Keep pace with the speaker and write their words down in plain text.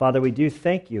Father, we do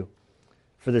thank you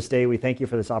for this day. We thank you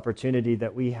for this opportunity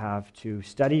that we have to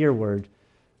study your word,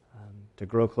 to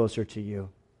grow closer to you.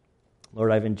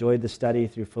 Lord, I've enjoyed the study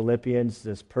through Philippians,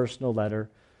 this personal letter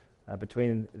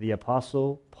between the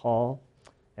Apostle Paul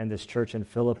and this church in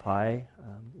Philippi.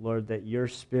 Lord, that your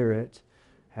Spirit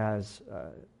has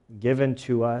given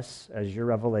to us as your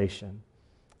revelation.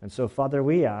 And so, Father,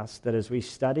 we ask that as we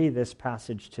study this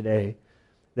passage today,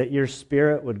 that your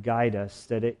Spirit would guide us,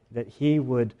 that he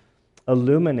would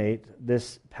illuminate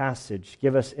this passage,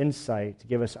 give us insight,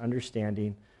 give us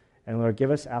understanding, and Lord,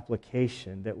 give us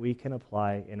application that we can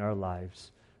apply in our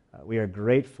lives. We are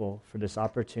grateful for this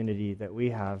opportunity that we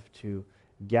have to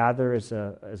gather as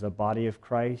a body of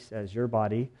Christ, as your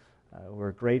body.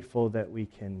 We're grateful that we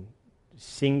can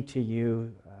sing to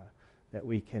you, that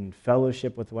we can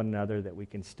fellowship with one another, that we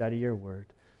can study your word.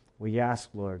 We ask,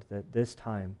 Lord, that this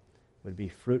time would be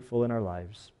fruitful in our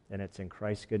lives, and it's in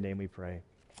Christ's good name we pray.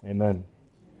 Amen.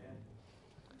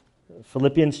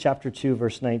 Philippians chapter 2,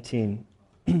 verse 19.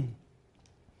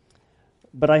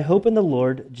 But I hope in the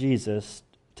Lord Jesus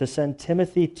to send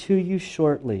Timothy to you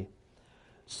shortly,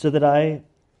 so that I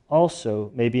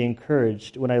also may be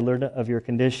encouraged when I learn of your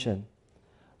condition.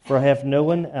 For I have no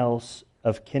one else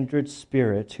of kindred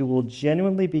spirit who will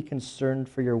genuinely be concerned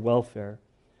for your welfare,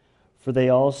 for they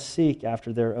all seek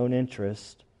after their own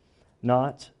interest,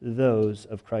 not those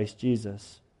of Christ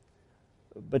Jesus.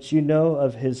 But you know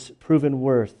of his proven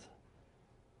worth,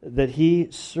 that he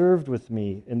served with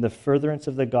me in the furtherance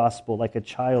of the gospel like a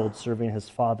child serving his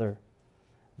father.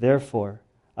 Therefore,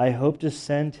 I hope to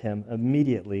send him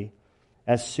immediately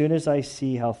as soon as I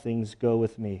see how things go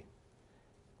with me.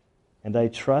 And I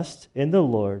trust in the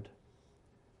Lord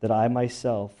that I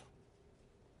myself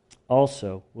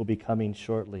also will be coming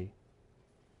shortly.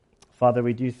 Father,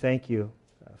 we do thank you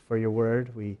for your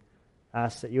word. We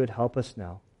ask that you would help us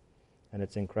now. And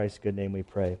it's in Christ's good name we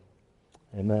pray.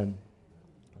 Amen.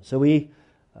 So we've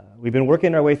been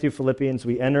working our way through Philippians.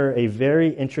 We enter a very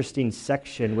interesting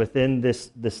section within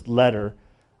this letter.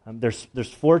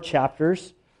 There's 4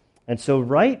 chapters. And so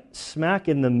right smack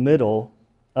in the middle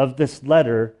of this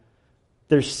letter,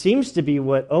 there seems to be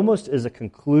what almost is a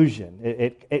conclusion.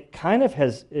 It kind of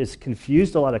is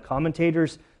confused a lot of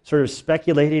commentators, sort of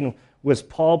speculating, was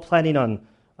Paul planning on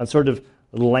sort of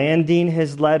landing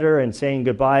his letter and saying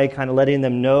goodbye, kind of letting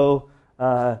them know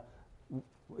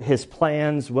his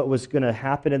plans, what was going to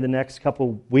happen in the next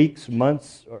couple weeks,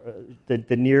 months, or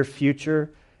the near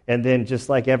future. And then just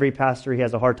like every pastor, he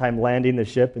has a hard time landing the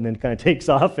ship and then kind of takes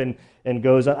off and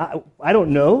goes on. I don't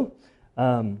know.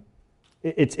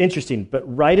 It's interesting. But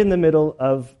right in the middle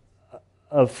of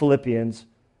Philippians,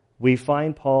 we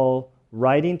find Paul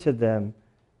writing to them,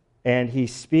 and he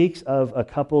speaks of a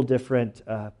couple different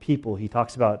people. He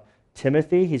talks about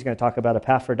Timothy. He's going to talk about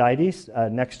Epaphroditus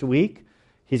next week.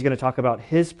 He's going to talk about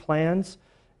his plans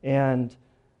and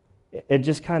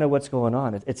just kind of what's going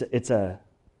on.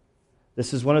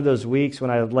 This is one of those weeks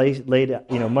when I laid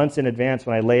months in advance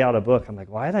when I lay out a book. I'm like,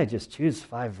 why did I just choose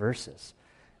 5 verses?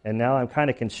 And now I'm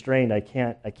kind of constrained. I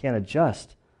can't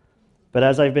adjust. But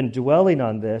as I've been dwelling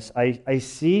on this, I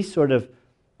see sort of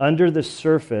under the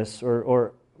surface,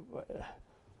 or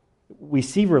we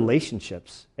see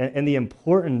relationships and the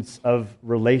importance of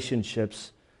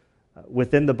relationships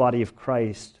within the body of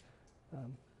Christ.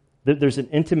 There's an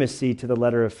intimacy to the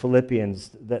letter of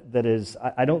Philippians that is,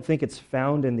 I don't think it's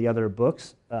found in the other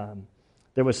books.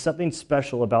 There was something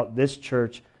special about this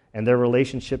church and their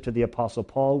relationship to the Apostle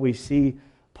Paul. We see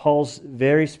Paul's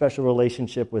very special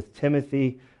relationship with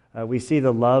Timothy. We see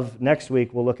the love. Next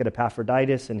week, we'll look at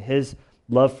Epaphroditus and his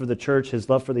love for the church, his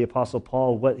love for the Apostle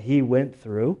Paul, what he went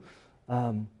through.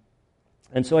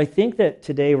 And so I think that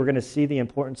today we're going to see the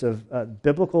importance of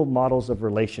biblical models of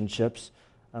relationships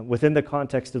within the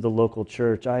context of the local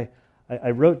church. I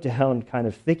wrote down, kind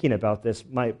of thinking about this,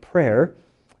 my prayer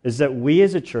is that we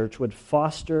as a church would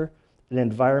foster an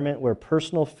environment where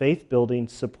personal faith-building,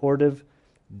 supportive,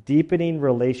 deepening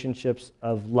relationships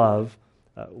of love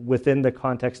within the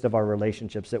context of our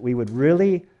relationships, that we would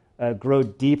really grow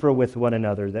deeper with one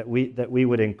another, that we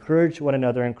would encourage one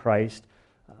another in Christ.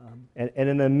 And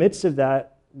in the midst of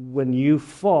that, when you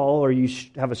fall or you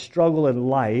have a struggle in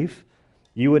life,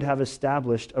 you would have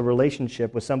established a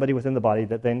relationship with somebody within the body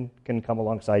that then can come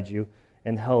alongside you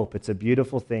and help. It's a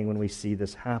beautiful thing when we see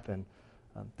this happen.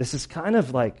 This is kind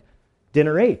of like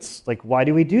dinner eights. Like, why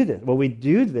do we do this? Well, we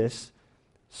do this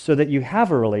so that you have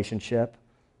a relationship,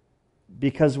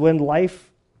 because when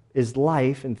life is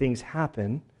life and things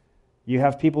happen, you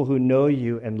have people who know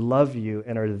you and love you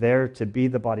and are there to be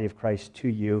the body of Christ to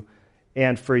you,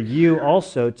 and for you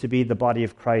also to be the body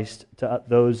of Christ to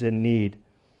those in need.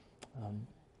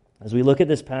 As we look at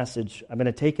this passage, I'm going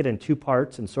to take it in two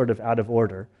parts and sort of out of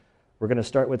order. We're going to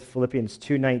start with Philippians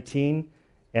 2:19,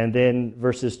 and then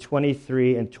verses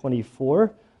 23 and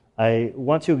 24. I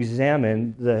want to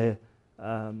examine the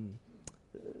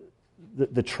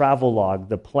travel log,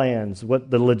 the plans,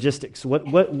 the logistics.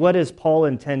 What is Paul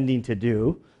intending to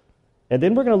do? And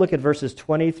then we're going to look at verses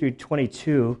 20 through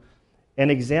 22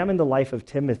 and examine the life of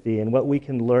Timothy and what we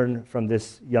can learn from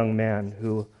this young man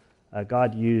who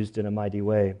God used in a mighty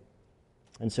way.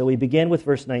 And so we begin with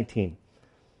verse 19.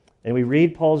 And we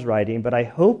read Paul's writing, "But I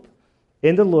hope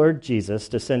in the Lord Jesus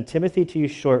to send Timothy to you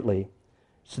shortly,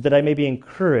 so that I may be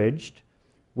encouraged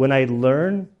when I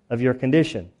learn of your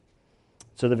condition."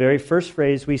 So the very first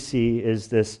phrase we see is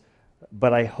this,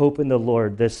 "But I hope in the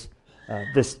Lord." This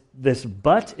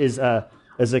 "but" is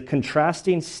a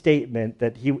contrasting statement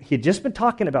that he'd just been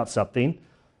talking about something.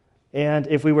 And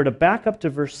if we were to back up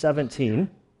to verse 17,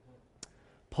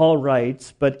 Paul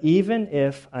writes, "But even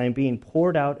if I am being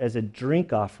poured out as a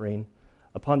drink offering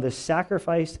upon the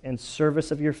sacrifice and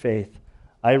service of your faith,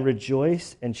 I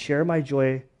rejoice and share my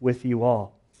joy with you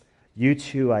all. You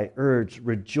too, I urge,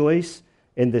 rejoice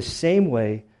in the same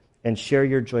way and share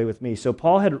your joy with me." So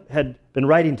Paul had been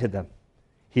writing to them.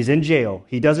 He's in jail.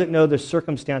 He doesn't know the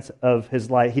circumstance of his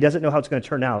life. He doesn't know how it's going to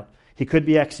turn out. He could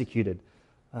be executed.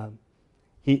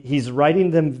 He's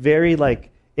writing them very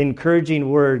encouraging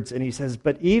words, and he says,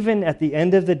 "But even at the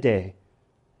end of the day,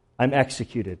 I'm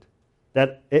executed.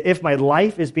 That if my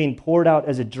life is being poured out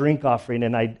as a drink offering,"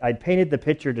 and I painted the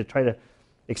picture to try to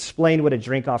explain what a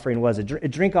drink offering was. A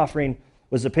drink offering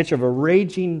was a picture of a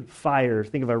raging fire.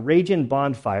 Think of a raging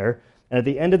bonfire, and at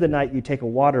the end of the night, you take a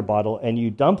water bottle and you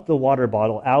dump the water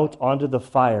bottle out onto the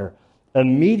fire.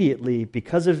 Immediately,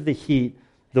 because of the heat,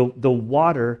 the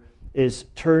water is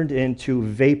turned into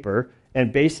vapor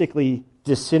and basically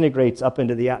disintegrates up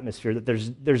into the atmosphere, that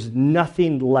there's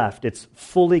nothing left. It's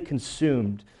fully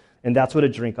consumed, and that's what a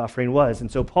drink offering was.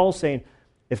 And so Paul's saying,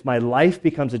 if my life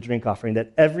becomes a drink offering,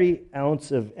 that every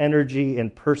ounce of energy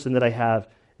and person that I have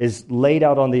is laid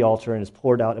out on the altar and is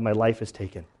poured out and my life is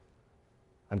taken,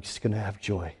 I'm just going to have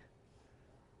joy.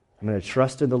 I'm going to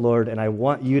trust in the Lord, and I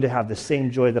want you to have the same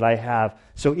joy that I have.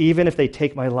 So even if they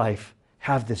take my life,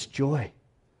 have this joy.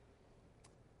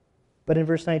 But in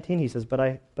verse 19, he says, but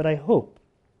I hope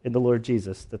in the Lord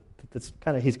Jesus. That's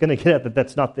kind of, he's going to get at that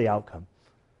that's not the outcome.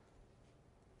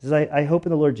 He says, I hope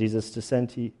in the Lord Jesus to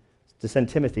send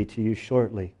Timothy to you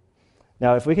shortly.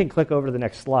 Now, if we can click over to the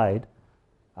next slide,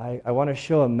 I want to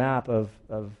show a map of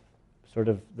sort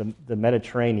of the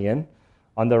Mediterranean.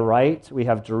 On the right, we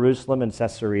have Jerusalem and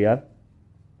Caesarea.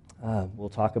 We'll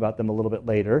talk about them a little bit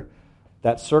later.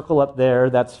 That circle up there,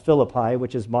 that's Philippi,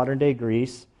 which is modern-day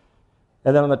Greece.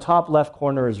 And then on the top left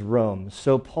corner is Rome.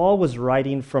 So Paul was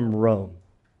writing from Rome.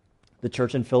 The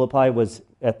church in Philippi was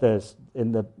that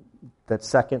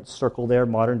second circle there,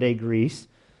 modern-day Greece.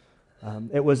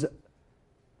 There's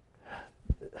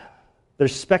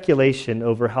speculation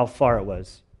over how far it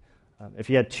was.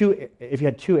 If you had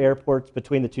two airports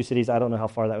between the two cities, I don't know how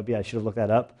far that would be. I should have looked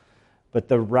that up. But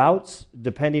the routes,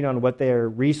 depending on what their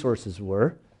resources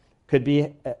were, could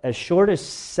be as short as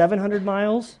 700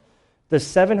 miles. The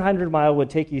 700 mile would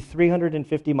take you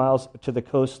 350 miles to the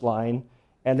coastline,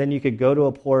 and then you could go to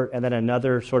a port and then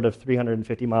another sort of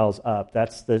 350 miles up.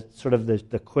 That's the sort of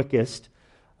the quickest.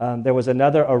 There was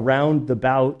another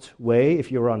around-the-bout way,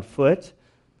 if you were on foot,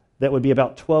 that would be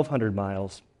about 1,200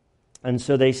 miles. And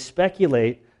so they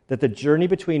speculate that the journey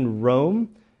between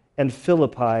Rome and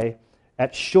Philippi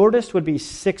at shortest would be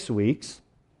 6 weeks.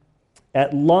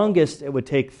 At longest, it would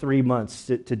take 3 months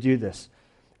to do this.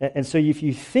 And so if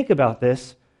you think about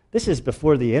this, this is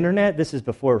before the internet, this is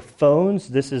before phones,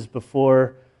 this is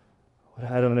before,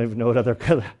 I don't even know what other,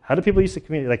 how do people used to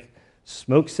communicate? Like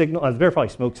smoke signals? There were probably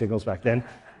smoke signals back then.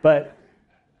 But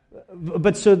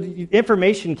so the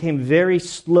information came very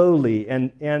slowly,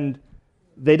 and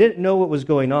they didn't know what was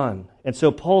going on. And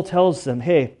so Paul tells them,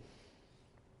 hey,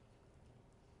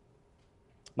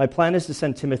 my plan is to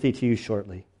send Timothy to you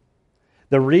shortly.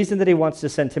 The reason that he wants to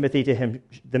send Timothy to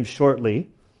them shortly,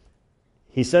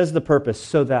 he says the purpose,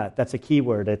 so that's a key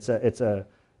word.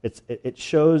 It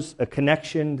shows a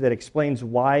connection that explains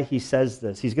why he says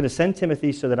this. He's going to send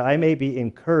Timothy so that I may be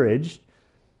encouraged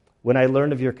when I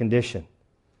learn of your condition.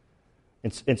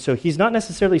 And so he's not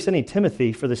necessarily sending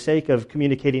Timothy for the sake of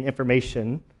communicating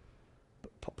information.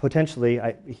 Potentially,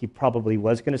 he probably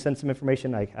was going to send some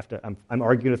information. I'm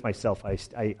arguing with myself. I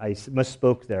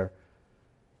misspoke there.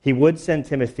 He would send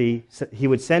Timothy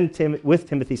with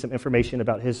Timothy some information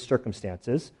about his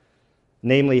circumstances,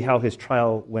 namely how his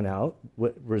trial went out,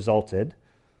 what resulted.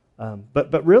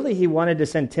 But really, he wanted to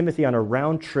send Timothy on a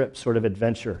round-trip sort of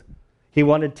adventure. He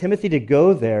wanted Timothy to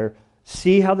go there,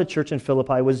 see how the church in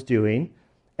Philippi was doing,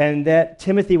 and that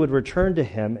Timothy would return to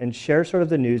him and share sort of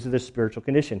the news of their spiritual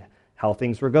condition, how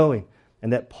things were going,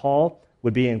 and that Paul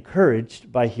would be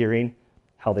encouraged by hearing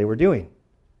how they were doing.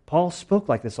 Paul spoke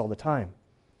like this all the time.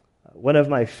 One of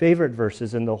my favorite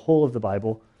verses in the whole of the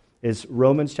Bible is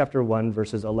Romans chapter 1,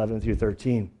 verses 11 through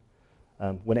 13.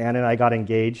 When Anna and I got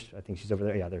engaged, I think she's over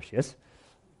there. Yeah, there she is.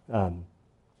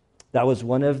 That was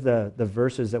one of the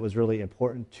verses that was really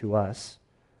important to us.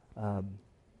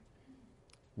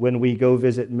 When we go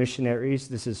visit missionaries,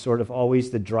 this is sort of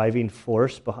always the driving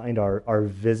force behind our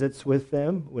visits with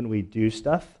them when we do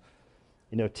stuff.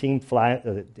 Team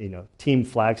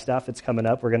Flagstaff, it's coming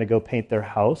up. We're going to go paint their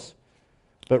house.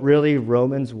 But really,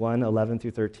 Romans 1, 11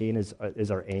 through 13 is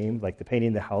our aim. Like the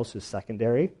painting the house is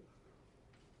secondary.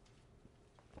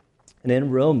 And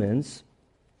in Romans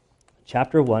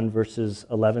chapter 1, verses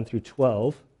 11 through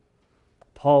 12,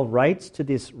 Paul writes to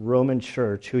this Roman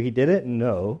church who he didn't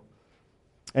know,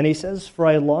 and he says, "For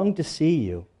I long to see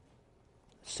you,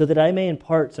 so that I may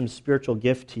impart some spiritual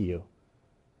gift to you,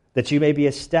 that you may be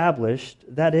established,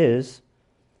 that is,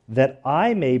 that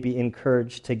I may be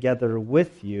encouraged together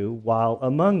with you while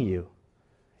among you,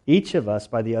 each of us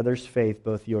by the other's faith,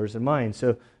 both yours and mine."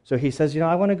 So he says,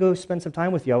 I want to go spend some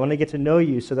time with you. I want to get to know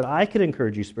you so that I could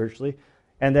encourage you spiritually,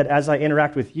 and that as I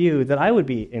interact with you, that I would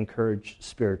be encouraged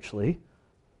spiritually.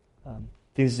 I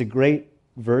think this is a great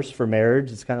verse for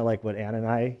marriage. It's kind of like what Anna and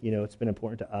I, it's been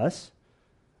important to us.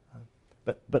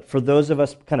 But for those of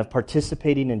us kind of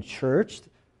participating in church,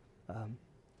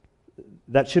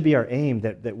 that should be our aim,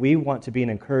 that we want to be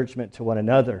an encouragement to one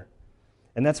another.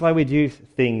 And that's why we do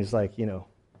things like,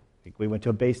 we went to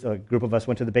a group of us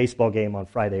went to the baseball game on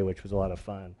Friday, which was a lot of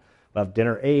fun. We'll have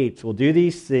dinner 8. We'll do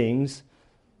these things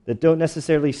that don't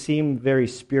necessarily seem very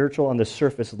spiritual on the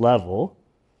surface level,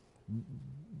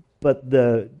 but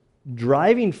the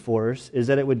driving force is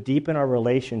that it would deepen our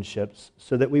relationships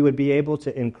so that we would be able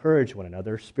to encourage one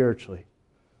another spiritually.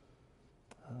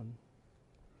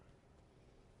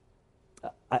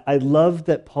 I love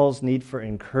that Paul's need for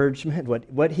encouragement,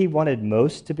 what he wanted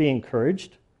most to be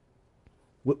encouraged,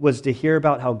 was to hear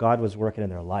about how God was working in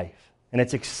their life. And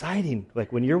it's exciting.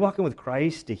 Like when you're walking with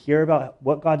Christ, to hear about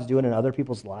what God's doing in other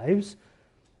people's lives,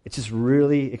 it's just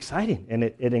really exciting, and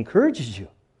it encourages you.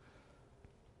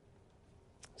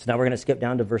 So now we're going to skip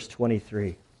down to verse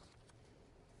 23.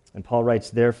 And Paul writes,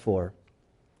 "Therefore,"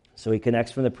 so he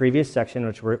connects from the previous section,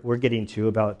 which we're getting to,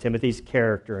 about Timothy's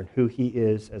character and who he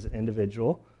is as an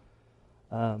individual.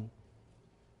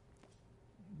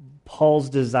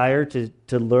 Paul's desire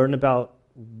to learn about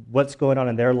what's going on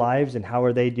in their lives and how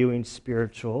are they doing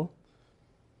spiritual.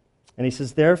 And he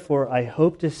says, "Therefore, I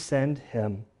hope to send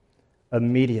him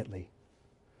immediately."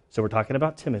 So we're talking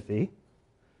about Timothy.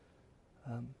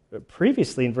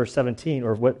 Previously in verse 17,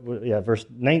 verse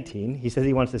 19, he says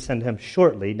he wants to send him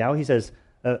shortly. Now he says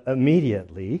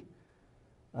immediately.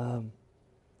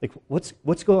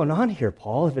 What's going on here,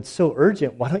 Paul? If it's so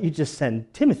urgent, why don't you just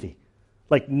send Timothy?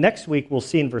 Like next week, we'll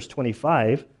see in verse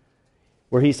 25,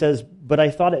 where he says, "But I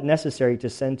thought it necessary to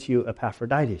send to you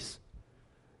Epaphroditus."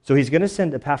 So he's going to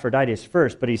send Epaphroditus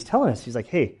first, but he's telling us, he's like,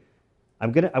 hey, I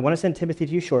want to send Timothy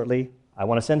to you shortly. I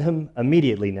want to send him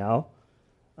immediately now.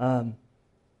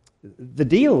 The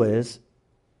deal is,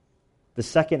 the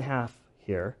second half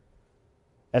here,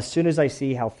 as soon as I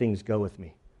see how things go with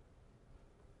me.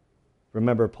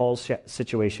 Remember, Paul's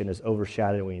situation is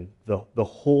overshadowing the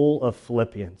whole of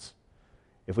Philippians.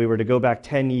 If we were to go back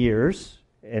 10 years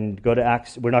and go to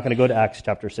Acts, we're not going to go to Acts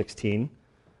chapter 16,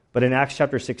 but in Acts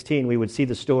chapter 16, we would see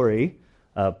the story.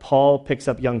 Paul picks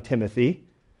up young Timothy.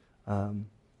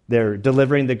 They're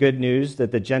delivering the good news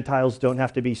that the Gentiles don't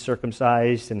have to be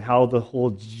circumcised, and how the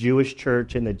whole Jewish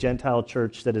church and the Gentile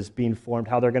church that is being formed,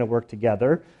 how they're going to work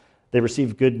together. They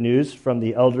receive good news from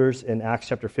the elders in Acts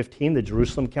chapter 15, the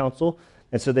Jerusalem Council.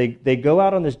 And so they go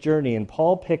out on this journey, and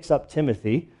Paul picks up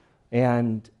Timothy.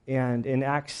 And in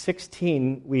Acts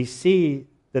 16, we see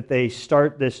that they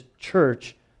start this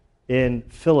church in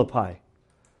Philippi.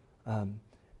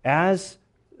 As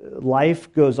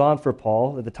life goes on for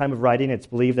Paul, at the time of writing, it's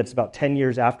believed that it's about 10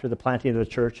 years after the planting of the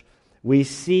church, we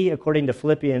see, according to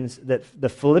Philippians, that the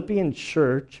Philippian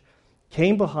church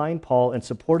came behind Paul and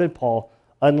supported Paul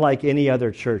unlike any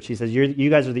other church. He says, you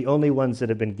guys are the only ones that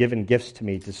have been given gifts to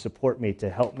me, to support me, to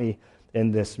help me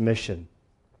in this mission.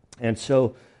 And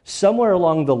so somewhere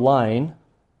along the line,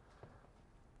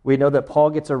 we know that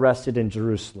Paul gets arrested in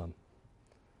Jerusalem.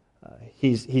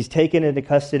 He's taken into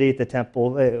custody at the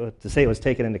temple. To say it was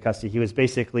taken into custody, he was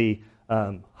basically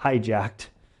hijacked.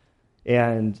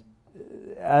 And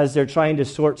as they're trying to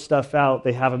sort stuff out,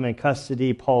 they have him in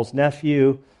custody. Paul's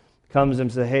nephew comes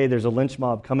and says, hey, there's a lynch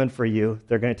mob coming for you.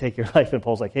 They're going to take your life. And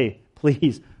Paul's like, hey,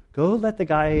 please, go let the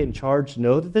guy in charge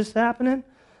know that this is happening.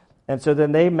 And so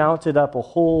then they mounted up a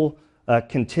whole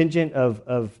contingent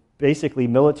of basically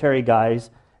military guys,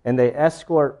 and they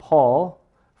escort Paul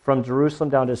from Jerusalem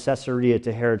down to Caesarea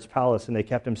to Herod's palace, and they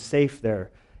kept him safe there.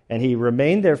 And he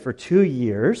remained there for 2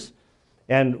 years.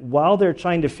 And while they're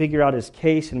trying to figure out his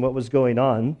case and what was going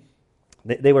on,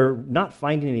 they were not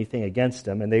finding anything against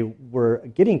him, and they were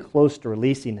getting close to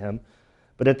releasing him.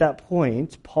 But at that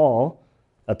point, Paul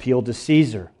appealed to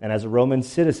Caesar. And as a Roman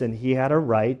citizen, he had a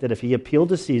right that if he appealed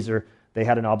to Caesar, they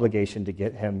had an obligation to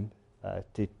get him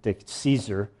to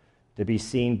Caesar, to be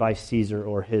seen by Caesar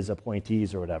or his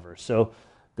appointees or whatever. So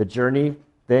the journey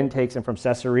then takes him from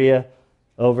Caesarea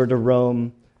over to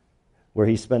Rome, where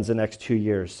he spends the next 2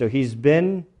 years. So he's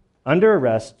been under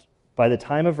arrest by the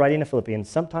time of writing the Philippians,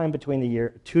 sometime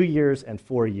between 2 years and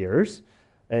 4 years.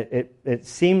 It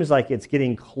seems like it's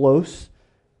getting close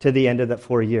to the end of that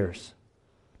 4 years.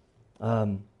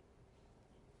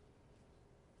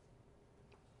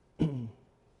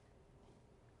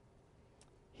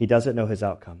 He doesn't know his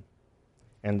outcome.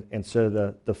 And so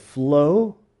the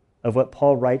flow of what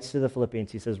Paul writes to the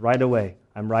Philippians, he says, right away,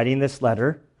 I'm writing this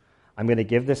letter. I'm going to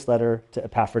give this letter to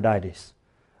Epaphroditus.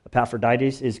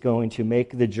 Epaphroditus is going to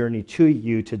make the journey to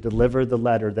you to deliver the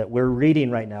letter that we're reading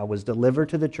right now was delivered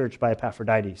to the church by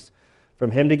Epaphroditus.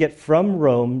 From him to get from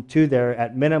Rome to there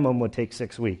at minimum would take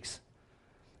 6 weeks.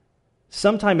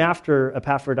 Sometime after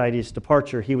Epaphroditus'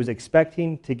 departure, he was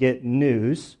expecting to get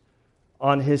news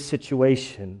on his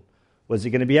situation. Was he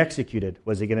going to be executed?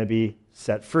 Was he going to be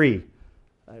set free?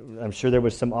 I'm sure there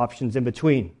was some options in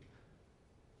between.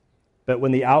 But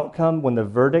when the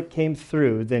verdict came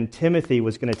through, then Timothy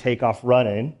was going to take off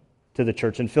running to the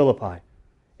church in Philippi.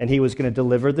 And he was going to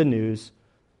deliver the news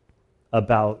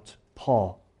about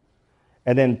Paul.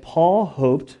 And then Paul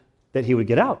hoped that he would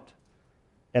get out.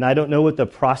 And I don't know what the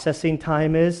processing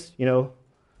time is. You know,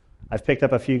 I've picked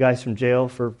up a few guys from jail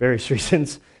for various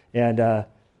reasons. And,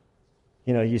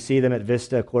 you see them at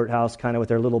Vista Courthouse kind of with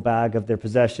their little bag of their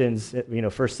possessions.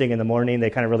 First thing in the morning, they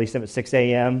kind of release them at 6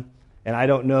 a.m. And I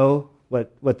don't know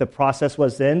what the process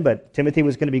was then, but Timothy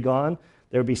was going to be gone.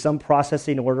 There would be some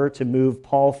processing order to move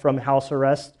Paul from house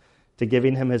arrest to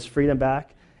giving him his freedom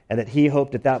back, and that he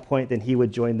hoped at that point that he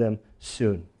would join them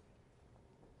soon.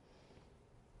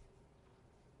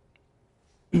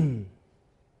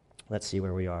 Let's see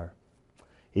where we are.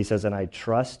 He says, and I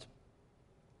trust,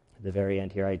 at the very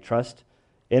end here, I trust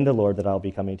in the Lord that I'll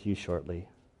be coming to you shortly.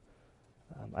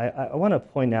 I want to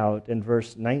point out in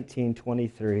verse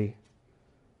 19:23,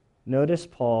 notice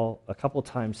Paul a couple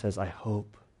times says, I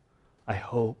hope. I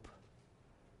hope.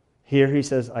 Here he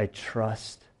says, I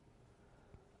trust.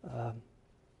 I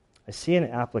see an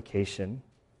application.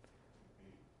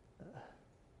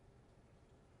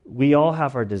 We all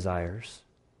have our desires.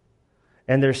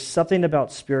 And there's something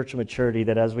about spiritual maturity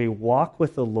that as we walk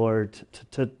with the Lord,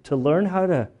 to learn how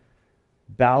to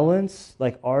balance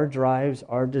like our drives,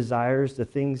 our desires, the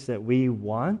things that we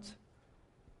want,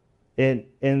 in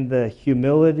the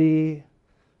humility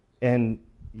and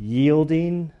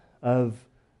yielding of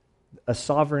a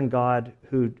sovereign God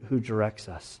who directs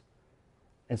us.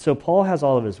 And so Paul has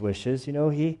all of his wishes.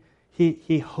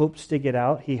 He hopes to get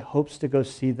out. He hopes to go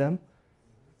see them.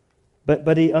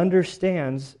 But he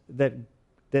understands that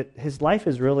his life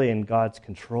is really in God's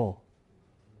control.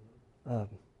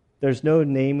 There's no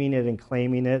naming it and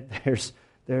claiming it.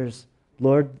 There's,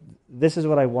 Lord, this is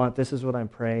what I want. This is what I'm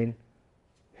praying.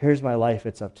 Here's my life.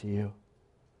 It's up to you.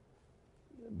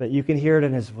 But you can hear it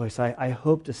in his voice. I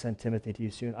hope to send Timothy to you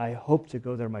soon. I hope to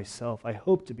go there myself. I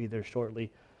hope to be there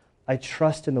shortly. I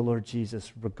trust in the Lord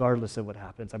Jesus regardless of what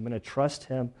happens. I'm going to trust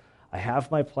him. I have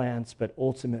my plans, but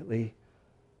ultimately,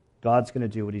 God's going to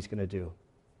do what he's going to do.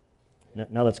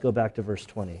 Now let's go back to verse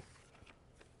 20.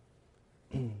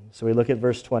 So we look at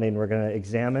verse 20, and we're going to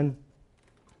examine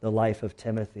the life of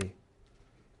Timothy.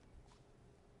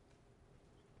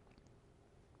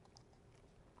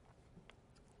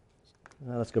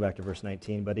 Let's go back to verse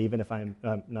 19. But even if I'm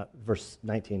not verse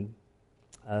 19,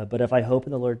 but I hope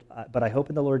in the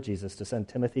Lord Jesus to send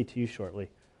Timothy to you shortly,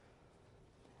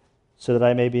 so that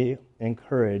I may be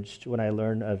encouraged when I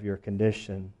learn of your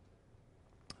condition.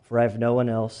 For I have no one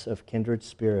else of kindred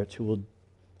spirit who will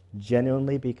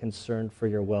genuinely be concerned for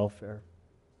your welfare.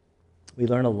 We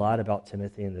learn a lot about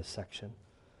Timothy in this section.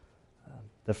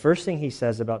 The first thing he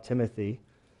says about Timothy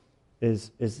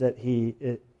is that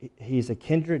he's a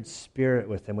kindred spirit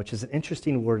with him, which is an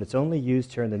interesting word. It's only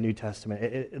used here in the New Testament.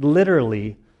 It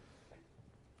literally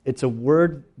It's a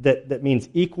word that means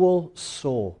equal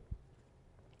soul.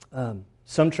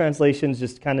 Some translations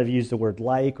just kind of use the word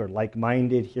like or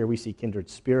like-minded. Here we see kindred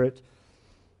spirit.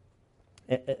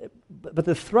 But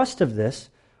the thrust of this,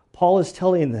 Paul is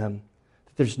telling them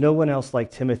that there's no one else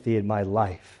like Timothy in my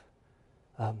life.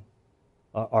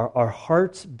 Our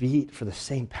hearts beat for the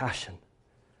same passion.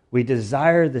 We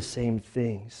desire the same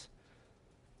things.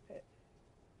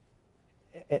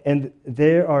 And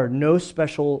there are no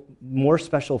more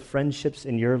special friendships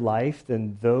in your life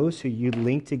than those who you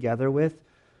link together with,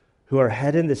 who are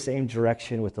heading the same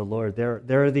direction with the Lord.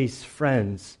 There are these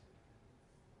friends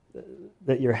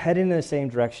that you're heading in the same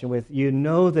direction with. You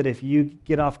know that if you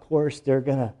get off course, they're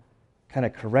going to kind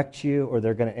of correct you, or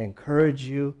they're going to encourage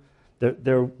you.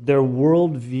 Their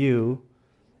worldview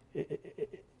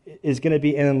is going to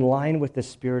be in line with the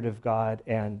Spirit of God,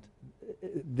 and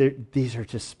these are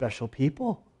just special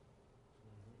people.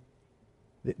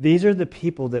 These are the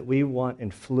people that we want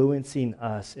influencing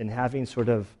us and having sort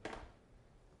of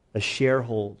a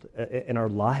sharehold in our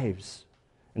lives.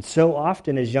 And so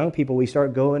often as young people, we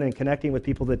start going and connecting with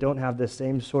people that don't have the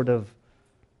same sort of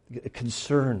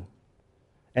concern.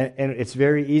 And it's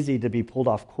very easy to be pulled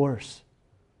off course.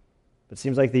 It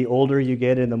seems like the older you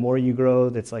get and the more you grow,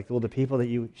 that's like, well, the people that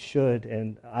you should,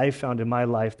 and I found in my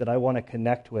life that I want to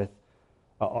connect with,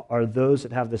 are those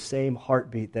that have the same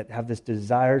heartbeat, that have this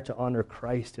desire to honor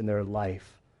Christ in their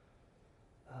life.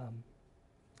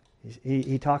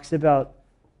 He talks about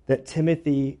that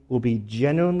Timothy will be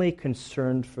genuinely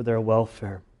concerned for their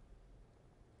welfare.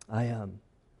 It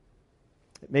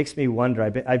makes me wonder.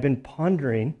 I've been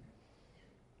pondering,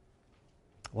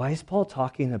 why is Paul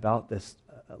talking about this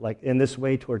like in this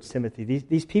way towards Timothy?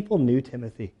 These people knew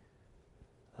Timothy.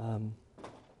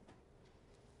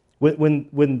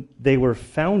 When they were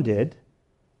founded,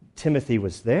 Timothy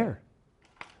was there.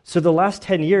 So the last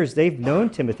 10 years, they've known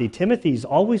Timothy. Timothy's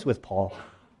always with Paul.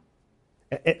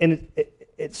 And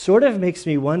it sort of makes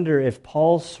me wonder if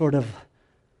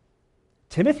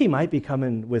Timothy might be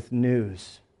coming with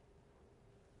news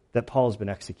that Paul's been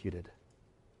executed.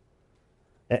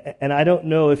 And I don't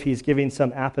know if he's giving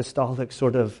some apostolic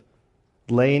sort of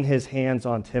laying his hands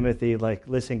on Timothy, like,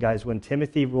 listen, guys, when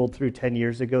Timothy rolled through 10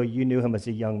 years ago, you knew him as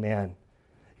a young man.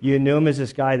 You knew him as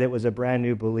this guy that was a brand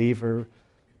new believer,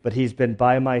 but he's been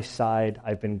by my side.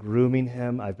 I've been grooming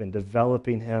him. I've been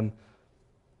developing him.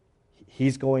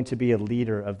 He's going to be a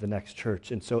leader of the next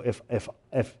church. And so if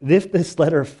this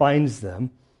letter finds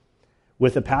them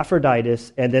with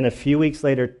Epaphroditus, and then a few weeks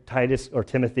later, Titus or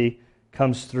Timothy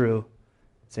comes through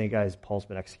saying, guys, Paul's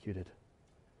been executed.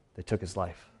 They took his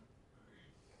life.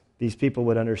 These people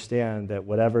would understand that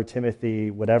whatever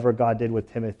God did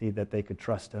with Timothy, that they could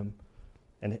trust him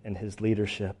and his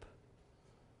leadership.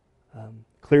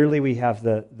 Clearly, we have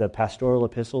the pastoral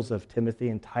epistles of Timothy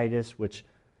and Titus, which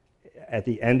at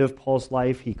the end of Paul's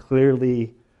life, he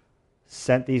clearly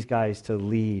sent these guys to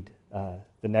lead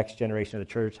the next generation of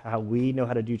the church. How we know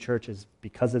how to do church is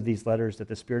because of these letters that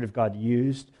the Spirit of God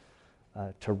used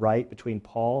to write between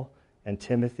Paul and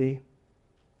Timothy.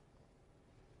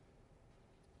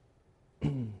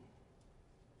 It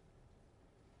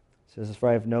says, for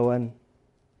I have no one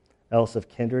else of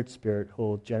kindred spirit who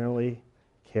will generally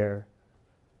care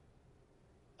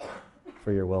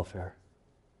for your welfare.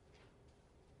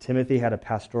 Timothy had a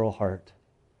pastoral heart.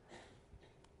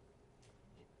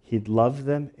 He loved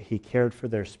them. He cared for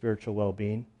their spiritual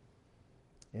well-being.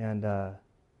 And I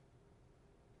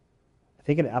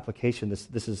think in application,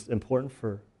 this is important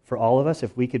for all of us.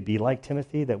 If we could be like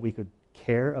Timothy, that we could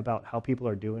care about how people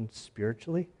are doing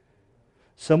spiritually.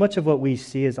 So much of what we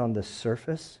see is on the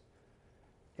surface,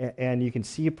 and you can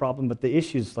see a problem, but the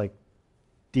issue is like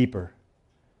deeper.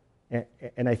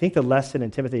 And I think the lesson in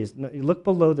Timothy is you look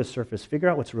below the surface, figure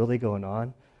out what's really going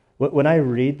on. When I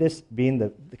read this, being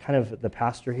the kind of the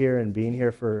pastor here and being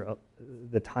here for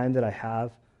the time that I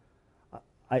have,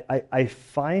 I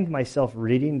find myself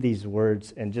reading these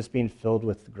words and just being filled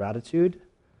with gratitude.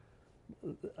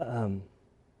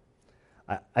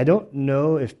 I don't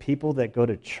know if people that go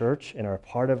to church and are a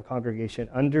part of a congregation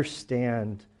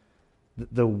understand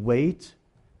the weight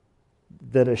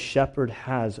that a shepherd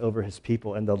has over his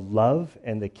people and the love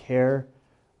and the care.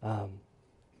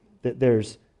 That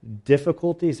there's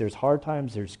difficulties, there's hard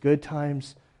times, there's good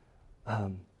times.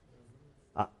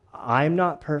 I'm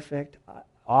not perfect.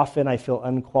 Often I feel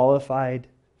unqualified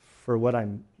for what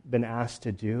I'm been asked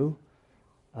to do.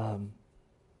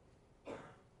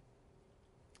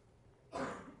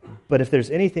 But if there's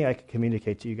anything I can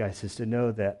communicate to you guys is to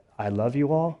know that I love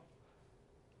you all,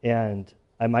 and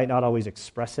I might not always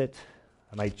express it.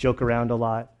 I might joke around a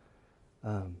lot.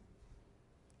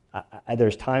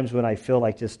 There's times when I feel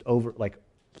like just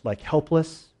like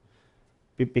helpless,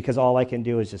 because all I can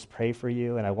do is just pray for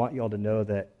you, and I want you all to know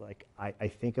that like I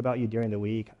think about you during the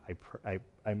week.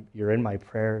 You're in my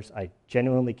prayers. I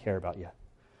genuinely care about you.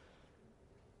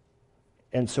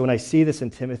 And so when I see this in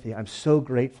Timothy, I'm so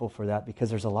grateful for that, because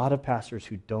there's a lot of pastors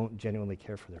who don't genuinely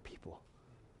care for their people.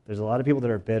 There's a lot of people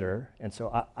that are bitter, and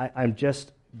so I'm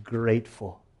just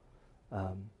grateful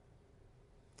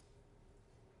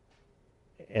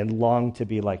and long to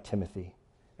be like Timothy.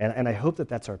 And I hope that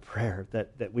that's our prayer,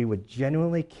 that we would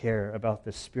genuinely care about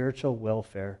the spiritual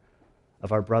welfare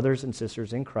of our brothers and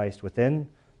sisters in Christ within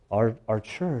our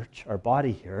church, our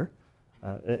body here,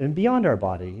 and beyond our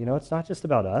body. You know, it's not just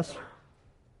about us.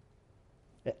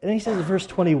 And he says in verse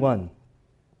 21,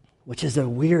 which is a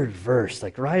weird verse,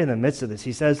 like right in the midst of this,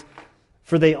 he says,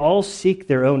 "For they all seek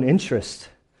their own interest,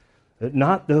 but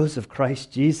not those of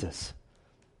Christ Jesus."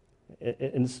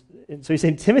 And so he's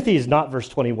saying Timothy is not verse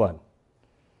 21.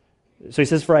 So he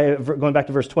says, going back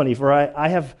to verse 20, "For I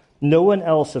have no one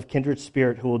else of kindred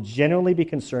spirit who will genuinely be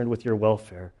concerned with your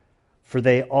welfare, for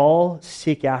they all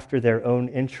seek after their own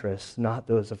interests, not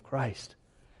those of Christ."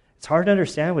 It's hard to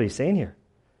understand what he's saying here.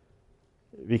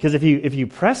 Because if you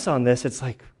press on this, it's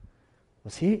like,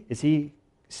 is he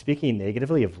speaking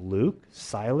negatively of Luke,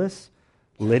 Silas,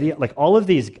 Lydia, like all of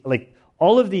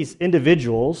these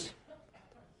individuals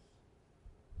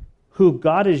who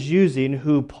God is using,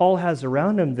 who Paul has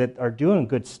around him that are doing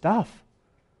good stuff?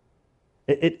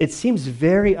 It seems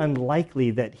very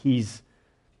unlikely that he's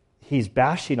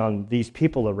bashing on these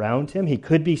people around him. He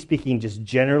could be speaking just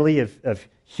generally of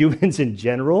humans in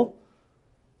general.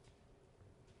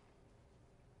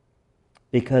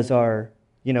 Because our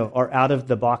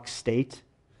out-of-the-box state,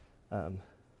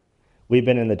 we've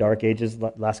been in the dark ages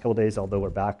the last couple of days, although we're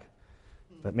back.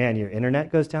 But man, your internet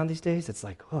goes down these days. It's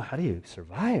like, oh, how do you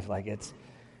survive?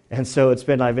 And so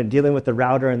I've been dealing with the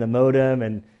router and the modem,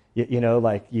 and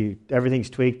everything's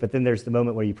tweaked. But then there's the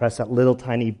moment where you press that little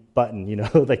tiny button,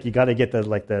 like you got to get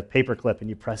the paper clip, and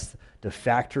you press the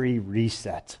factory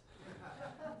reset.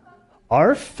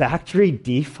 Our factory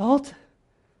default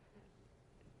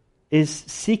is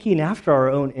seeking after our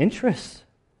own interests,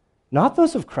 not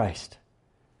those of Christ.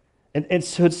 And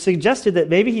so it's suggested that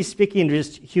maybe he's speaking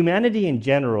just humanity in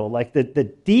general, like the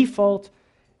default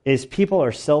is people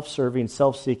are self-serving,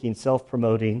 self-seeking,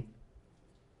 self-promoting.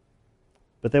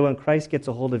 But then when Christ gets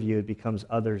a hold of you, it becomes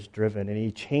others-driven, and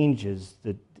he changes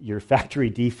your factory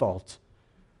default.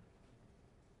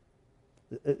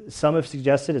 Some have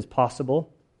suggested it's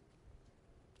possible.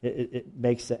 It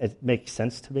makes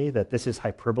sense to me that this is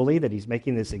hyperbole, that he's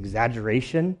making this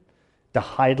exaggeration to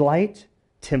highlight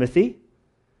Timothy.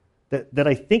 That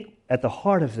I think at the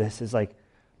heart of this is like,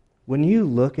 when you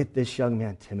look at this young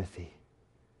man, Timothy,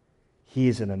 he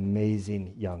is an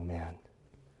amazing young man.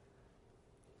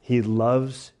 He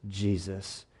loves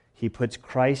Jesus. He puts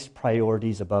Christ's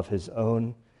priorities above his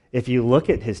own. If you look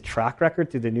at his track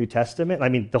record through the New Testament, I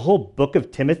mean, the whole book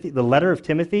of Timothy, the letter of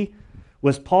Timothy,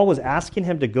 Paul was asking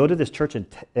him to go to this church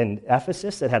in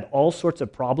Ephesus that had all sorts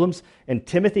of problems, and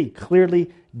Timothy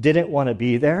clearly didn't want to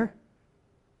be there.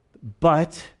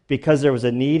 But because there was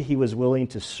a need, he was willing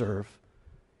to serve,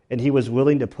 and he was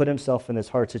willing to put himself in this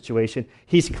hard situation.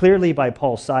 He's clearly by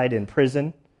Paul's side in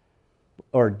prison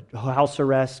or house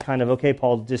arrest, kind of, okay,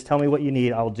 Paul, just tell me what you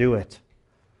need, I'll do it.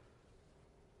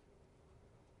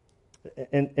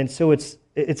 And so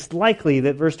it's likely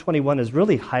that verse 21 is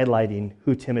really highlighting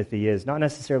who Timothy is, not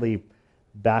necessarily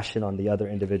bashing on the other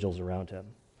individuals around him.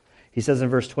 He says in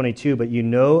verse 22, "But you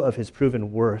know of his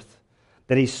proven worth,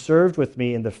 that he served with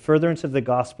me in the furtherance of the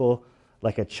gospel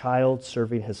like a child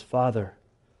serving his father."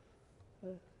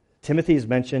 Timothy is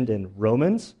mentioned in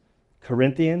Romans,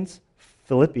 Corinthians,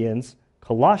 Philippians,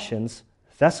 Colossians,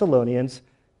 Thessalonians,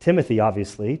 Timothy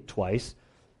obviously, twice,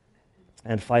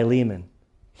 and Philemon.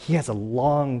 He has a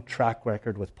long track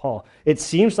record with Paul. It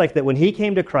seems like that when he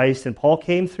came to Christ and Paul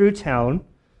came through town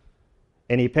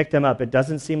and he picked him up, it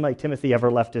doesn't seem like Timothy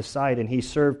ever left his side, and he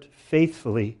served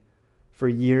faithfully for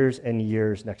years and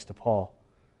years next to Paul.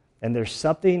 And there's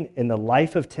something in the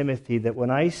life of Timothy that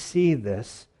when I see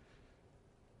this,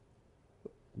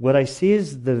 what I see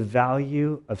is the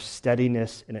value of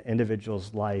steadiness in an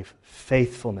individual's life,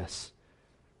 faithfulness.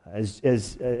 As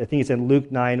I think it's in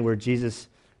Luke 9 where Jesus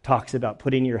talks about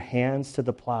putting your hands to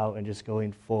the plow and just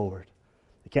going forward.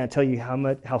 I can't tell you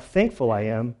how thankful I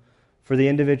am for the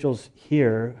individuals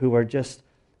here who are just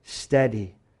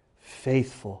steady,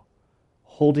 faithful,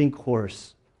 holding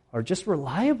course, are just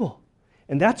reliable.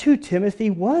 And that's who Timothy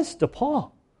was to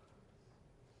Paul.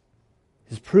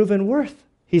 His proven worth.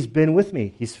 He's been with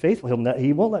me. He's faithful.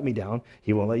 He won't let me down.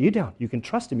 He won't let you down. You can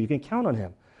trust him. You can count on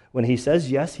him. When he says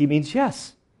yes, he means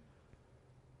yes.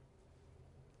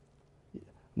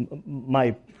 When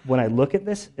I look at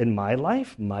this in my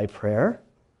life, my prayer,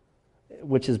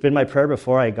 which has been my prayer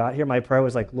before I got here, my prayer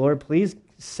was like, Lord, please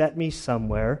set me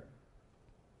somewhere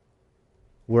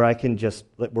where I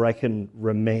can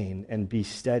remain and be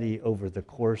steady over the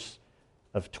course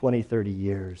of 20, 30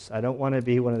 years. I don't want to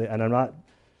be one of the, and I'm not,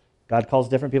 God calls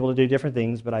different people to do different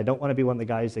things, but I don't want to be one of the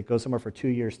guys that goes somewhere for 2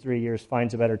 years, 3 years,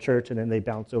 finds a better church, and then they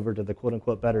bounce over to the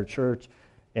quote-unquote better church.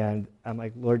 And I'm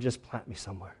like, Lord, just plant me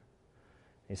somewhere.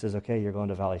 He says, okay, you're going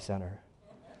to Valley Center.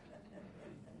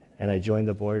 And I joined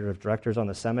the board of directors on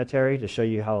the cemetery to show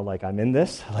you how, I'm in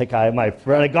this.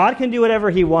 God can do whatever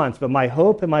he wants, but my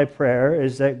hope and my prayer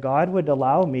is that God would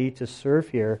allow me to serve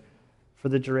here for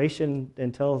the duration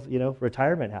until,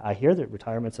 retirement. I hear that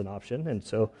retirement's an option,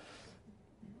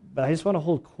 but I just want to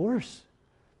hold course.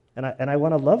 And I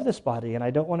want to love this body, and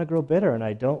I don't want to grow bitter, and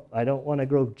I don't want to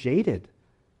grow jaded.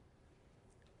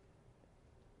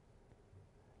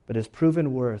 But his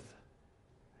proven worth,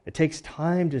 it takes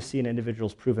time to see an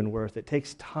individual's proven worth. It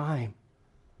takes time.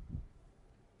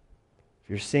 If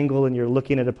you're single and you're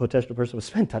looking at a potential person with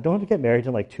spend time, don't have to get married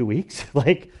in 2 weeks.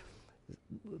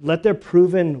 Let their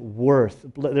proven worth,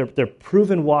 their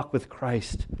proven walk with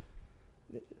Christ.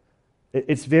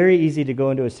 It's very easy to go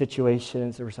into a situation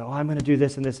and say, I'm going to do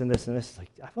this and this and this and this. It's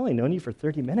like, I've only known you for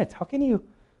 30 minutes. How can you,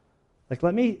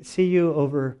 let me see you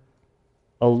over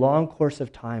a long course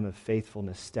of time of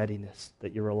faithfulness, steadiness,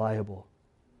 that you're reliable.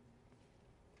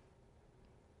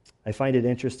 I find it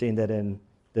interesting that in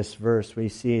this verse we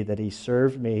see that he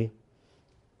served me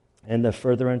in the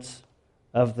furtherance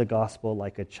of the gospel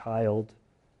like a child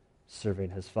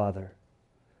serving his father.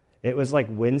 It was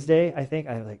Wednesday, I think.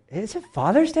 I was like, is it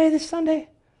Father's Day this Sunday?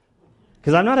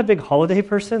 Because I'm not a big holiday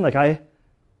person. And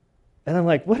I'm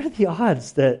like, what are the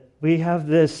odds that we have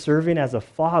this serving as a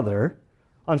father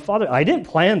on Father? I didn't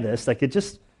plan this. It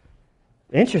just,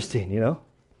 interesting,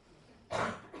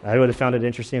 I would have found it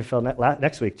interesting if it fell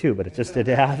next week too, but it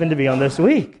happened to be on this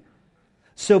week.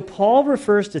 So Paul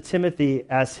refers to Timothy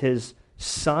as his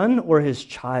son or his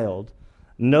child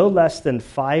no less than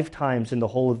 5 times in the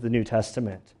whole of the New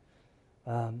Testament.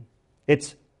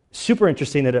 It's super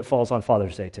interesting that it falls on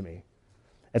Father's Day to me.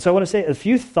 And so I want to say a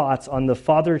few thoughts on the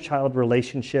father-child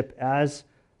relationship as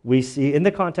we see in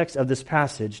the context of this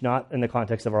passage, not in the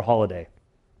context of our holiday.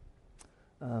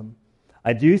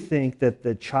 I do think that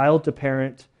the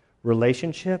child-to-parent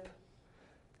relationship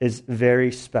is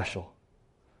very special.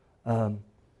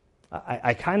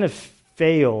 I kind of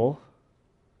fail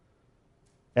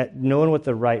at knowing what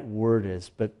the right word is,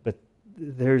 but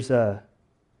there's a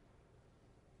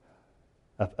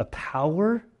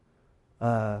power,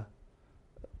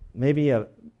 maybe a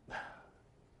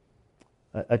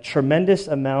tremendous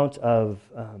amount of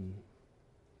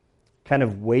kind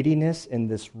of weightiness in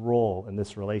this role, in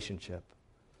this relationship.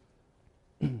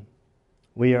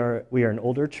 We are an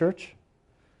older church,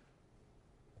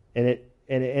 and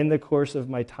in the course of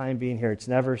my time being here,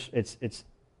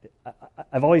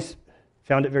 I've always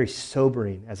found it very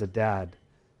sobering as a dad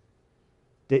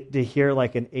to hear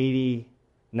an 80,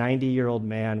 90-year-old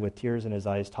man with tears in his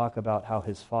eyes talk about how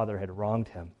his father had wronged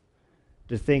him.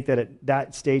 To think that at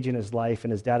that stage in his life,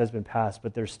 and his dad has been passed,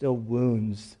 but there's still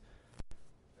wounds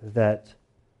that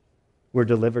were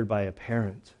delivered by a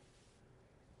parent.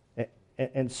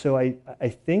 And so I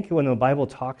think when the Bible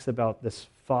talks about this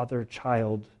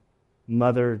father-child,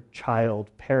 mother-child,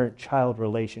 parent-child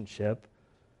relationship,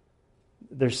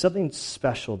 there's something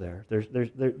special there.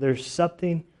 There's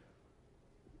something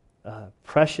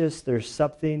precious. There's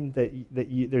something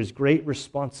there's great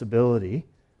responsibility.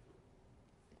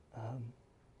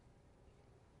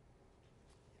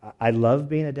 I love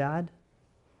being a dad.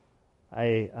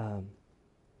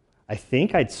 I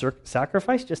think I'd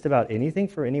sacrifice just about anything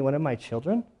for any one of my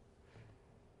children.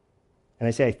 And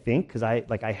I say I think because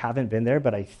I haven't been there,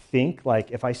 but I think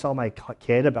if I saw my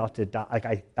kid about to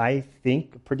die, I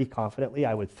think pretty confidently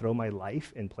I would throw my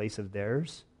life in place of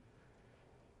theirs.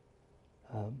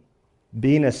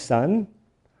 Being a son,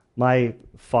 my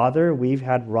father, we've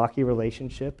had rocky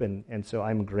relationship, and so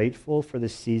I'm grateful for the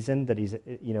season that he's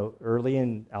early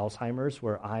in Alzheimer's,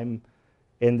 where I'm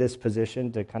in this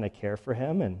position to kind of care for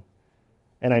him, and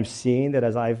I'm seeing that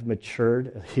as I've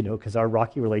matured, because our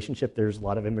rocky relationship, there's a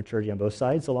lot of immaturity on both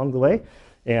sides along the way,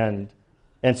 and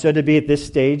so to be at this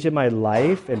stage in my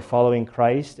life and following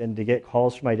Christ, and to get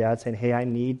calls from my dad saying, "Hey, I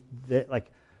need that."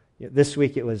 This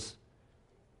week it was,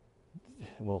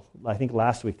 I think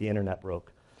last week the internet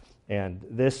broke. And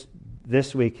this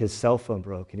this week his cell phone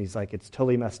broke, and he's like, it's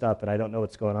totally messed up, and I don't know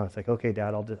what's going on. It's like, okay,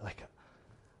 Dad,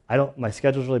 my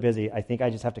schedule's really busy. I think I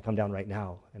just have to come down right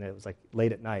now. And it was like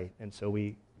late at night, and so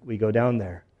we go down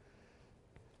there.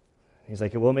 He's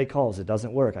like, it won't make calls. It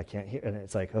doesn't work. I can't hear. And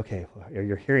it's like, okay, well, are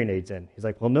your hearing aids in? He's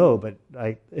like, well, no, but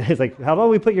he's like, how about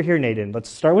we put your hearing aid in? Let's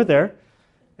start with there.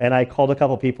 And I called a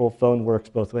couple people. Phone works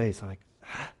both ways. I'm like,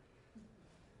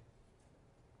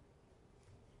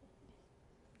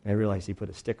 I realized he put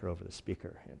a sticker over the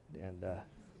speaker.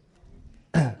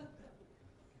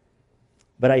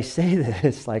 But I say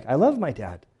this, like, I love my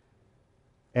dad.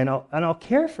 And I'll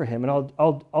care for him, and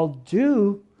I'll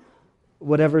do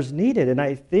whatever's needed. And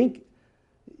I think,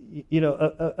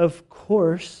 of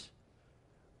course,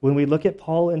 when we look at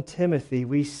Paul and Timothy,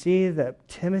 we see that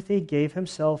Timothy gave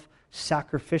himself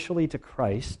sacrificially to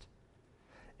Christ.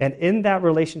 And in that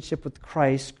relationship with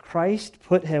Christ, Christ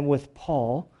put him with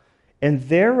Paul, and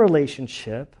their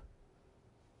relationship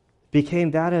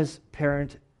became that as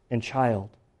parent and child.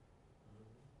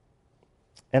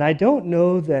 And I don't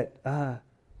know that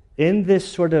in this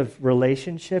sort of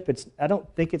relationship, I don't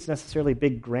think it's necessarily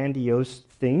big, grandiose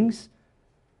things,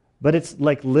 but it's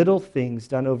like little things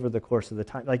done over the course of the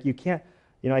time. Like you can't,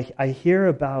 I hear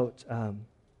about,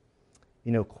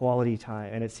 quality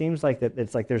time, and it seems like that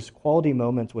it's like there's quality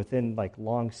moments within like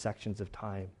long sections of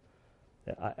time.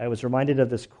 I was reminded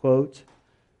of this quote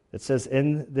that says,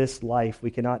 in this life we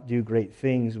cannot do great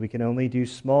things, we can only do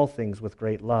small things with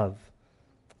great love.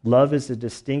 Love is a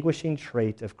distinguishing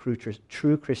trait of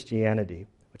true Christianity,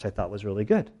 which I thought was really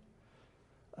good.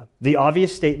 The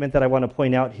obvious statement that I want to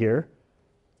point out here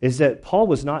is that Paul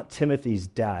was not Timothy's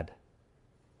dad.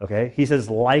 Okay? He says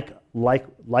like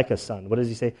a son. What does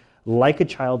he say? Like a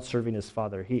child serving his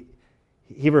father.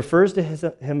 He refers to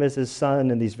him as his son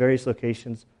in these various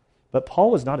locations, but Paul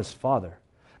was not his father.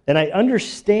 And I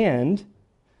understand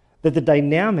that the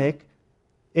dynamic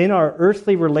in our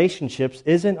earthly relationships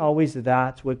isn't always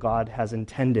that what God has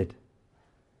intended.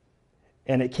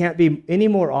 And it can't be any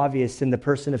more obvious in the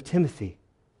person of Timothy.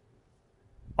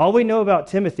 All we know about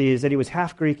Timothy is that he was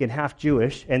half Greek and half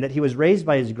Jewish, and that he was raised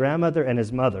by his grandmother and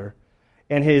his mother,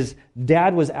 and his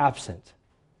dad was absent.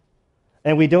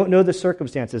 And we don't know the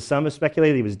circumstances. Some have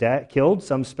speculated he was killed.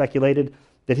 Some speculated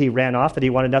that he ran off, that he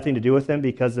wanted nothing to do with them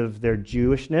because of their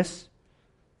Jewishness.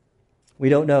 We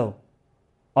don't know.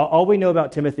 All we know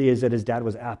about Timothy is that his dad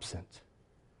was absent.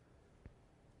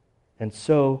 And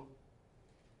so,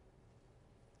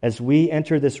 as we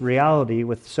enter this reality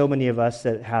with so many of us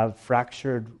that have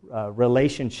fractured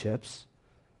relationships,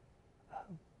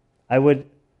 I would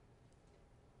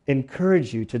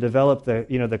encourage you to develop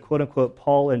the quote-unquote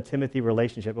Paul and Timothy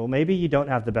relationship. Well, maybe you don't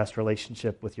have the best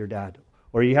relationship with your dad,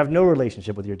 or you have no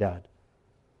relationship with your dad.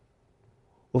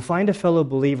 Well, find a fellow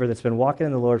believer that's been walking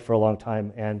in the Lord for a long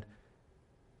time and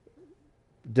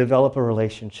develop a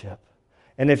relationship.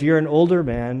 And if you're an older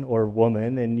man or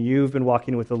woman and you've been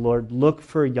walking with the Lord, look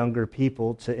for younger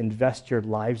people to invest your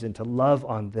lives in, to love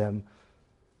on them,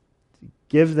 to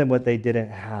give them what they didn't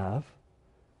have.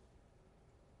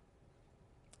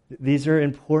 These are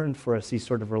important for us, these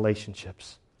sort of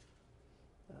relationships.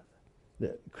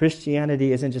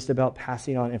 Christianity isn't just about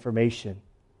passing on information.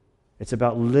 It's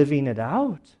about living it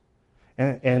out.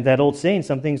 And that old saying,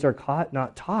 some things are caught,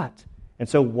 not taught. And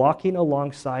so walking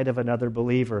alongside of another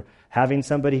believer, having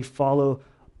somebody follow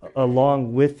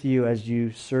along with you as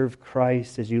you serve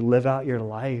Christ, as you live out your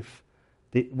life.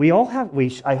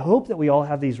 I hope that we all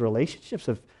have these relationships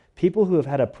of people who have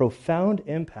had a profound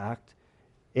impact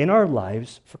in our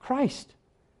lives for Christ.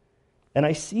 And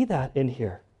I see that in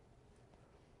here.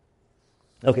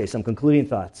 Okay, some concluding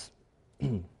thoughts.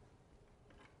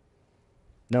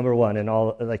 Number one,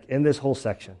 in this whole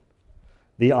section,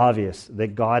 the obvious,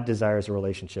 that God desires a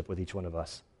relationship with each one of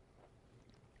us.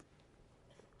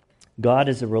 God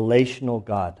is a relational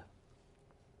God.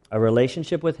 A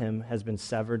relationship with Him has been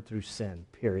severed through sin,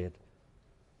 period.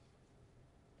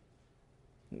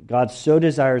 God so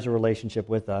desires a relationship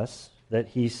with us that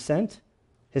He sent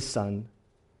His Son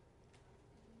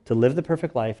to live the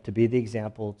perfect life, to be the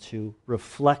example, to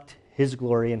reflect His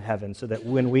glory in heaven, so that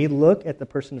when we look at the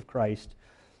person of Christ,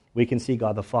 we can see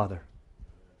God the Father.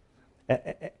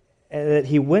 And that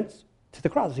He went to the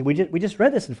cross. We just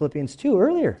read this in Philippians 2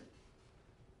 earlier.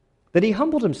 That He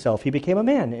humbled Himself. He became a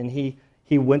man, and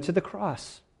He went to the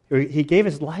cross. He gave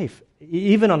His life,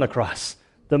 even on the cross,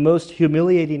 the most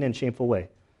humiliating and shameful way.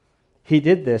 He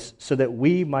did this so that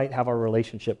we might have our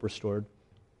relationship restored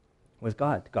with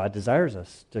God. God desires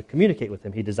us to communicate with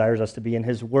Him. He desires us to be in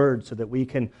His Word so that we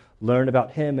can learn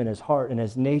about Him and His heart and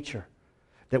His nature.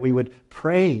 That we would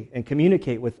pray and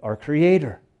communicate with our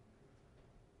Creator.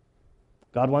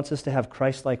 God wants us to have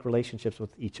Christ-like relationships with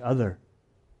each other.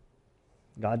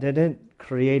 God didn't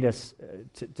create us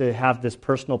to have this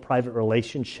personal, private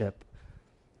relationship.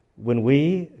 When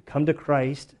we come to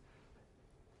Christ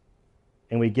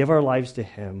and we give our lives to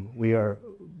Him, we are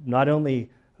not only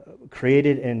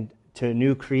created into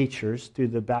new creatures through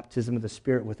the baptism of the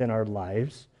Spirit within our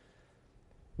lives,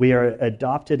 we are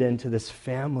adopted into this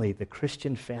family, the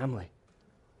Christian family.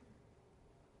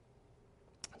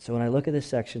 So when I look at this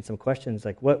section, some questions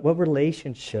like, what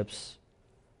relationships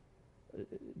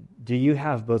do you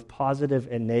have, both positive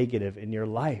and negative, in your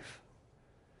life?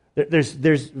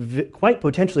 There's quite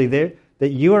potentially there that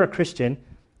you are a Christian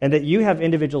and that you have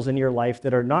individuals in your life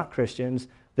that are not Christians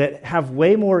that have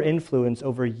way more influence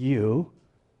over you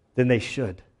than they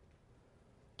should.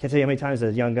 Can't tell you how many times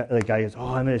a young guy goes,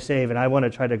 I'm going to save, and I want to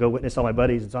try to go witness all my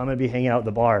buddies, and so I'm going to be hanging out at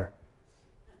the bar.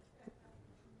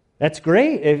 That's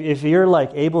great if you're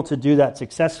like able to do that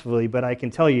successfully, but I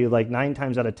can tell you like 9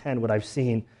 times out of 10 what I've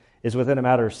seen is within a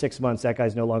matter of 6 months that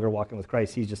guy's no longer walking with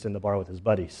Christ. He's just in the bar with his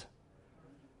buddies.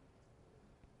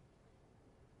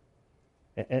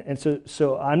 And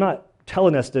so I'm not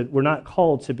telling us that we're not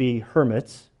called to be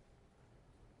hermits,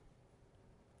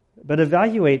 but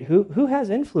evaluate who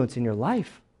has influence in your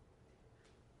life.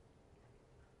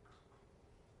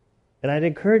 And I'd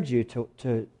encourage you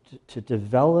to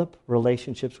develop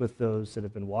relationships with those that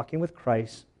have been walking with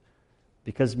Christ,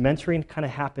 because mentoring kind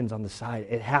of happens on the side.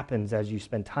 It happens as you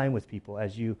spend time with people,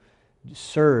 as you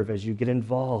serve, as you get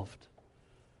involved.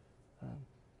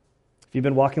 If you've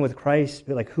been walking with Christ,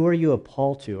 like, who are you a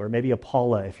Paul to? Or maybe a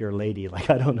Paula if you're a lady. Like,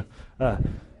 I don't know.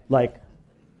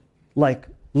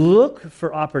 Look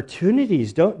for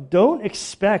opportunities. Don't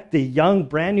expect the young,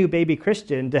 brand new baby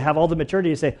Christian to have all the maturity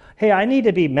to say, hey, I need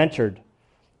to be mentored.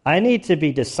 I need to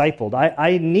be discipled.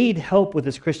 I need help with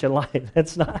this Christian life.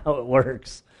 That's not how it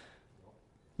works.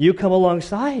 You come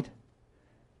alongside.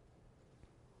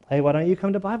 Hey, why don't you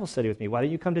come to Bible study with me? Why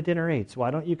don't you come to dinner aids? Why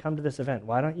don't you come to this event?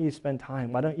 Why don't you spend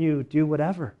time? Why don't you do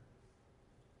whatever?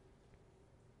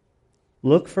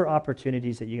 Look for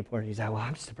opportunities that you can point. He's like,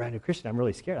 I'm just a brand new Christian. I'm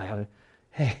really scared.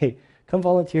 Hey, come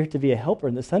volunteer to be a helper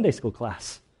in the Sunday school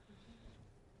class.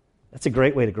 That's a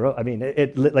great way to grow. I mean,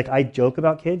 like I joke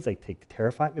about kids, like they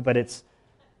terrify me, but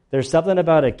there's something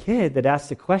about a kid that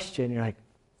asks a question. You're like,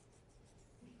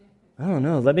 I don't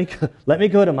know. Let me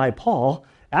go to my Paul,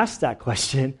 ask that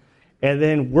question, and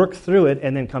then work through it,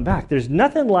 and then come back. There's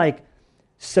nothing like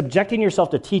subjecting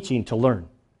yourself to teaching to learn.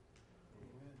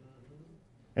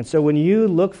 And so when you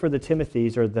look for the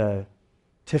Timothys or the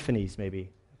Tiffany's, maybe,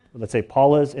 let's say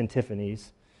Paula's and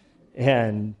Tiffany's,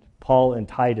 and Paul and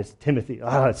Titus, Timothy.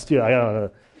 It's too. I don't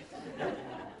know.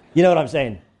 You know what I'm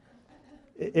saying?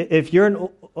 If you're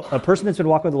a person that's been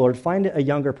walking with the Lord, find a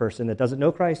younger person that doesn't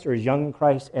know Christ or is young in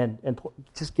Christ, and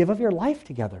just give of your life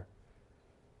together.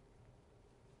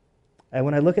 And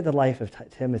when I look at the life of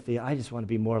Timothy, I just want to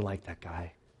be more like that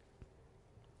guy.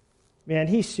 Man,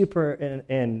 he's super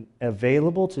and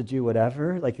available to do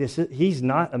whatever. Like this, he's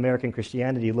not American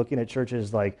Christianity looking at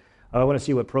churches like, I want to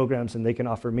see what programs and they can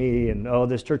offer me, and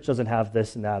this church doesn't have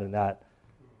this and that and that.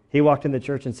 He walked in the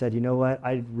church and said, you know what?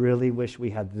 I really wish we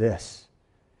had this.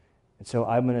 And so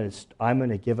I'm going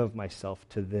to give of myself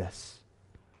to this.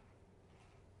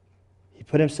 He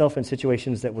put himself in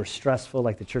situations that were stressful,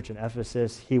 like the church in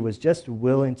Ephesus. He was just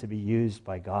willing to be used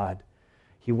by God.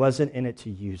 He wasn't in it to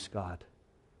use God.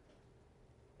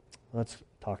 Let's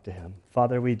talk to him.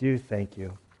 Father, we do thank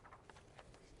you.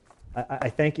 I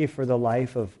thank you for the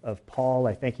life of Paul.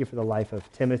 I thank you for the life of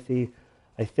Timothy.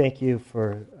 I thank you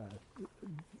for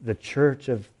the church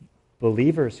of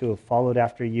believers who have followed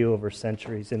after you over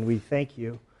centuries. And we thank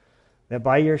you that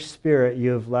by your Spirit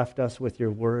you have left us with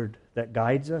your word that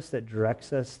guides us, that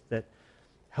directs us, that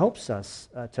helps us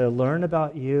to learn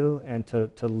about you and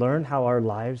to learn how our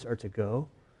lives are to go.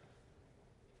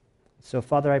 So,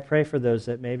 Father, I pray for those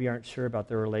that maybe aren't sure about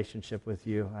their relationship with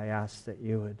you. I ask that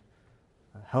you would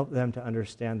help them to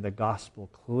understand the gospel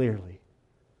clearly.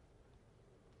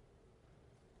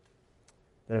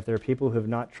 That if there are people who have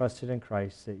not trusted in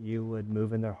Christ, that you would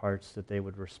move in their hearts, that they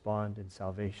would respond in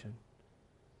salvation.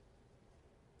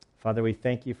 Father, we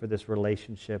thank you for this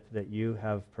relationship that you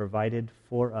have provided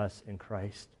for us in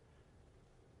Christ.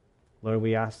 Lord,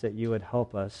 we ask that you would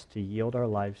help us to yield our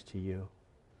lives to you.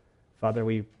 Father,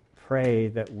 we pray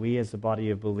that we as a body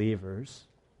of believers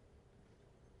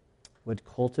would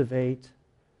cultivate,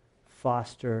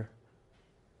 foster,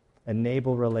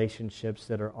 enable relationships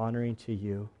that are honoring to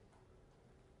you,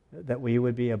 that we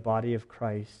would be a body of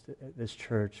Christ at this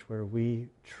church where we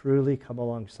truly come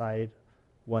alongside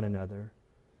one another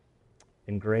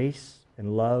in grace,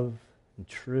 in love, in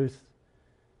truth,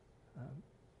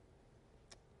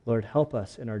 Lord, help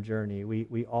us in our journey.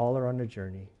 We all are on a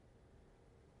journey.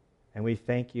 And we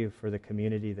thank you for the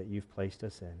community that you've placed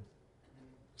us in.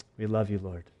 We love you,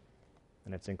 Lord.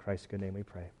 And it's in Christ's good name we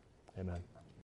pray. Amen.